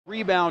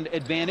Rebound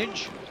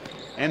advantage,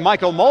 and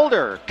Mychal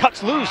Mulder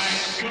cuts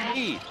loose.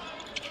 He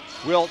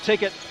will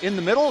take it in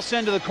the middle,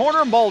 send to the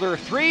corner. Mulder,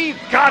 three,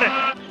 got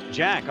it.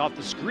 Jack off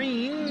the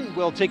screen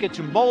will take it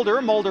to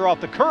Mulder. Mulder off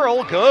the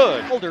curl,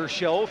 good. Mulder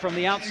show from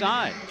the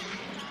outside.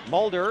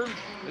 Mulder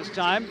this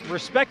time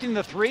respecting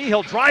the three.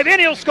 He'll drive in,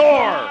 he'll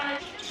score,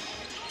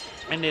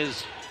 and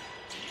is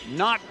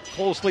not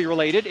closely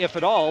related, if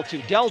at all, to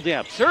Del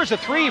Demps. There's a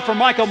three from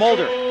Mychal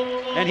Mulder,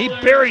 and he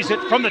buries it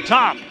from the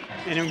top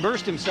and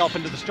immersed himself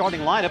into the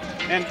starting lineup,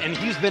 and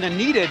he's been a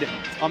needed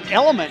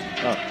element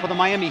for the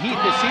Miami Heat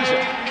this season.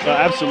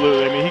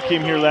 Absolutely. I mean, he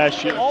came here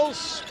last year.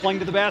 Balls playing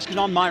to the basket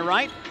on my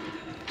right.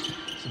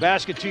 It's the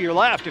basket to your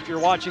left if you're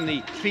watching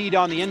the feed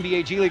on the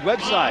NBA G League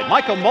website.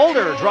 Mychal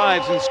Mulder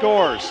drives and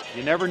scores.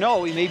 You never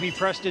know, he may be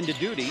pressed into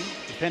duty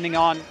depending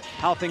on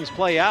how things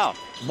play out.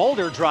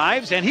 Mulder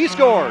drives and he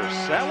scores.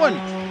 That one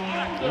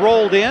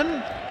rolled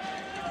in.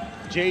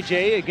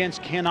 JJ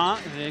against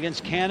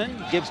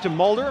Cannon, gives to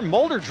Mulder.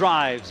 Mulder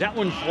drives, that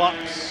one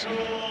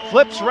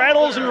flips,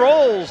 rattles, and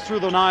rolls through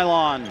the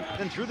nylon.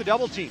 Then through the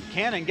double team,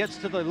 Cannon gets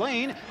to the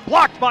lane,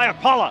 blocked by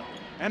Apala.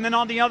 And then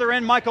on the other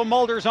end, Mychal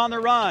Mulder's on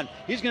the run.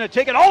 He's gonna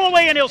take it all the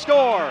way and he'll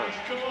score.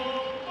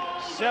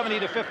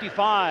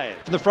 70-55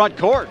 from the front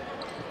court.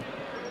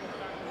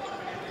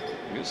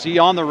 You see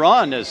on the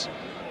run is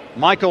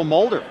Mychal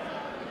Mulder.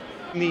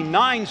 The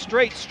 9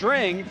 straight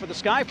string for the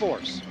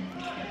Skyforce.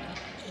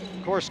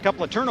 Of course, a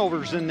couple of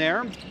turnovers in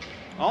there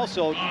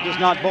also does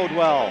not bode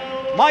well.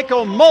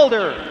 Mychal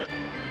Mulder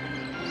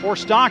for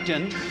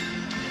Stockton.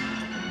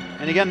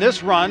 And again,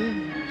 this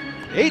run,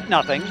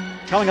 8-0,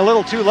 coming a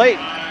little too late.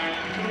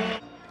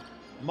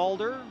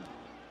 Mulder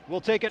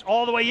will take it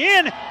all the way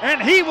in,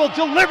 and he will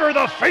deliver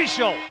the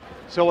facial.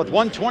 So with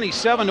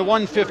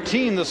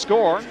 127-115 the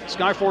score,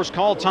 Skyforce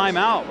called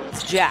timeout.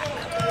 It's Jack.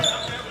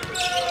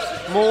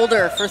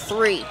 Mulder for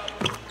three.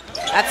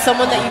 That's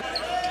someone that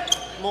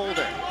you...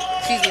 Mulder.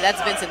 Excuse me,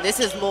 that's Vincent. This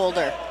is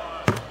Mulder.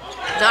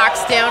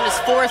 Knocks down his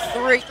fourth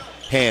three.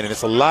 And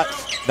it's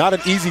not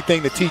an easy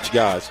thing to teach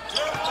guys.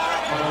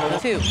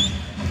 2.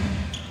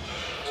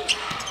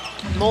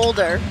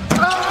 Mulder.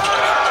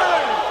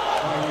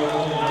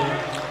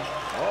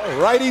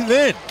 All righty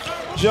then.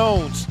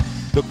 Jones,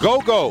 the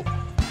go-go,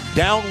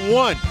 down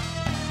 1.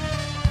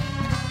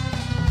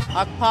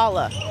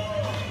 Akpala.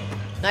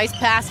 Nice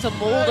pass to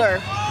Mulder.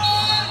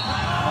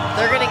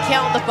 They're going to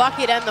count the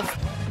bucket and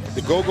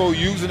the go-go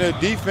using their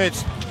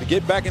defense to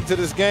get back into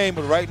this game,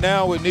 but right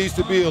now it needs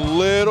to be a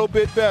little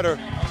bit better.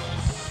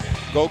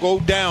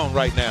 Go-go down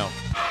right now.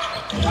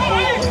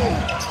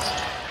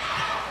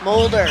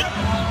 Mulder.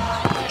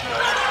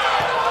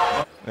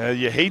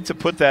 You hate to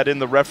put that in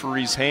the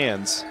referee's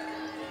hands.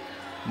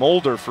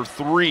 Mulder for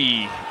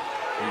three.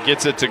 He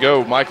gets it to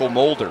go, Mychal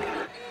Mulder.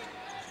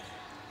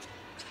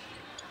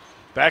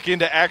 Back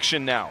into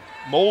action now.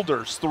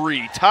 Mulder's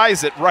three,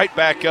 ties it right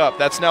back up.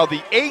 That's now the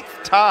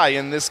 8th tie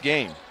in this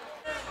game.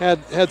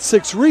 Had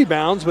 6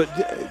 rebounds, but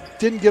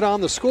didn't get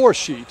on the score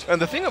sheet.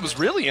 And the thing that was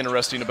really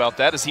interesting about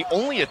that is he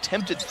only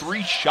attempted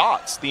 3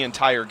 shots the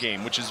entire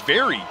game, which is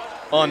very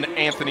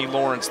un-Anthony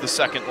Lawrence the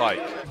second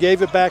like.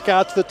 Gave it back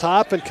out to the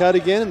top and cut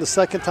again, and the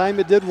second time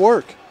it did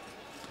work.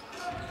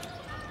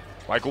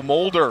 Mychal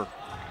Mulder,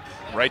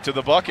 right to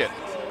the bucket.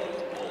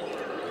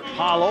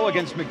 Apollo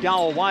against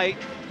McDowell White,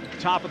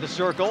 top of the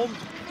circle.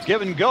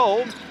 Give and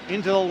go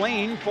into the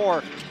lane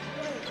for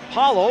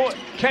Apollo.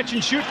 Catch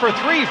and shoot for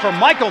 3 from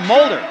Mychal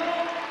Mulder.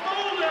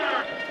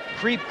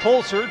 Creep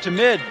closer to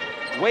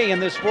midway in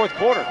this fourth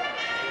quarter.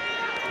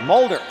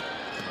 Mulder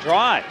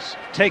drives,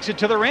 takes it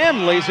to the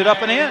rim, lays it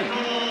up and in.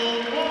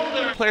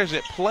 Players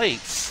that played,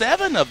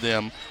 7 of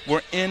them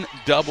were in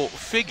double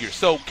figures.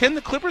 So can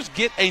the Clippers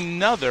get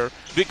another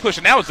big push?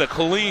 And that was a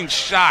clean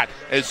shot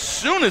as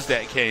soon as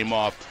that came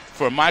off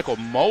for Mychal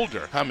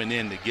Mulder, coming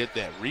in to get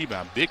that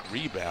rebound. Big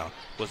rebound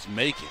was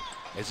making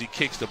as he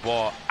kicks the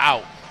ball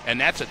out. And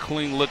that's a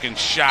clean looking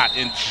shot.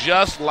 And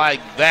just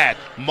like that,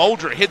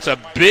 Mulder hits a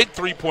big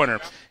three-pointer.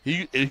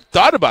 He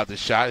thought about the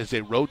shot as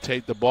they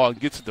rotate the ball and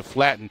gets it to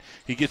Flatten.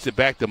 He gets it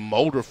back to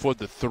Mulder for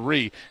the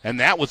 3, and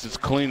that was as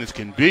clean as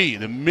can be.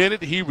 The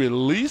minute he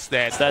released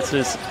that. That's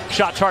his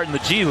shot chart in the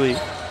G League.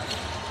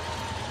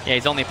 Yeah,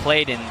 he's only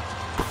played in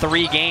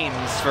 3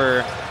 games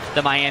for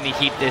the Miami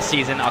Heat this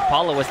season.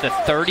 Akpala was the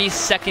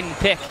 32nd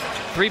pick.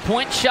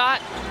 3-point shot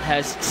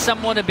has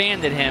somewhat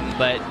abandoned him,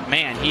 but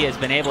man, he has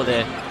been able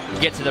to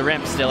get to the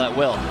rim still at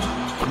will.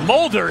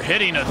 Mulder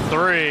hitting a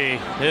 3,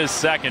 his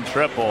second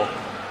triple.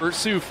 For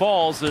Sioux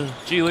Falls, the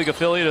G League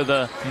affiliate of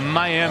the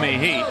Miami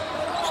Heat.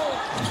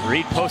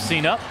 Reed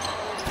posting up.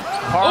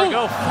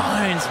 Pargo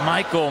finds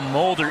Mychal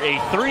Mulder, a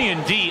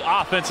 3-and-D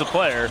offensive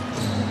player.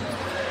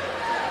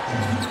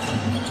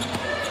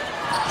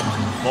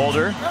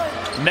 Mulder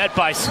met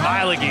by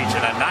Smailagic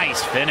and a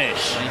nice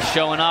finish. He's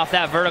showing off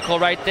that vertical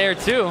right there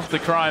too. The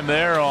crime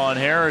there on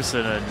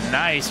Harrison, a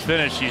nice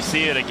finish. You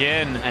see it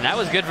again. And that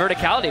was good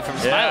verticality from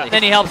Smiley.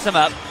 Then he helps him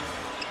up.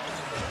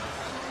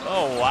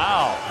 Oh,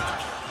 wow.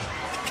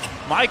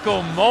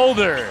 Mychal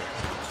Mulder,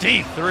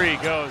 deep 3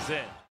 goes in.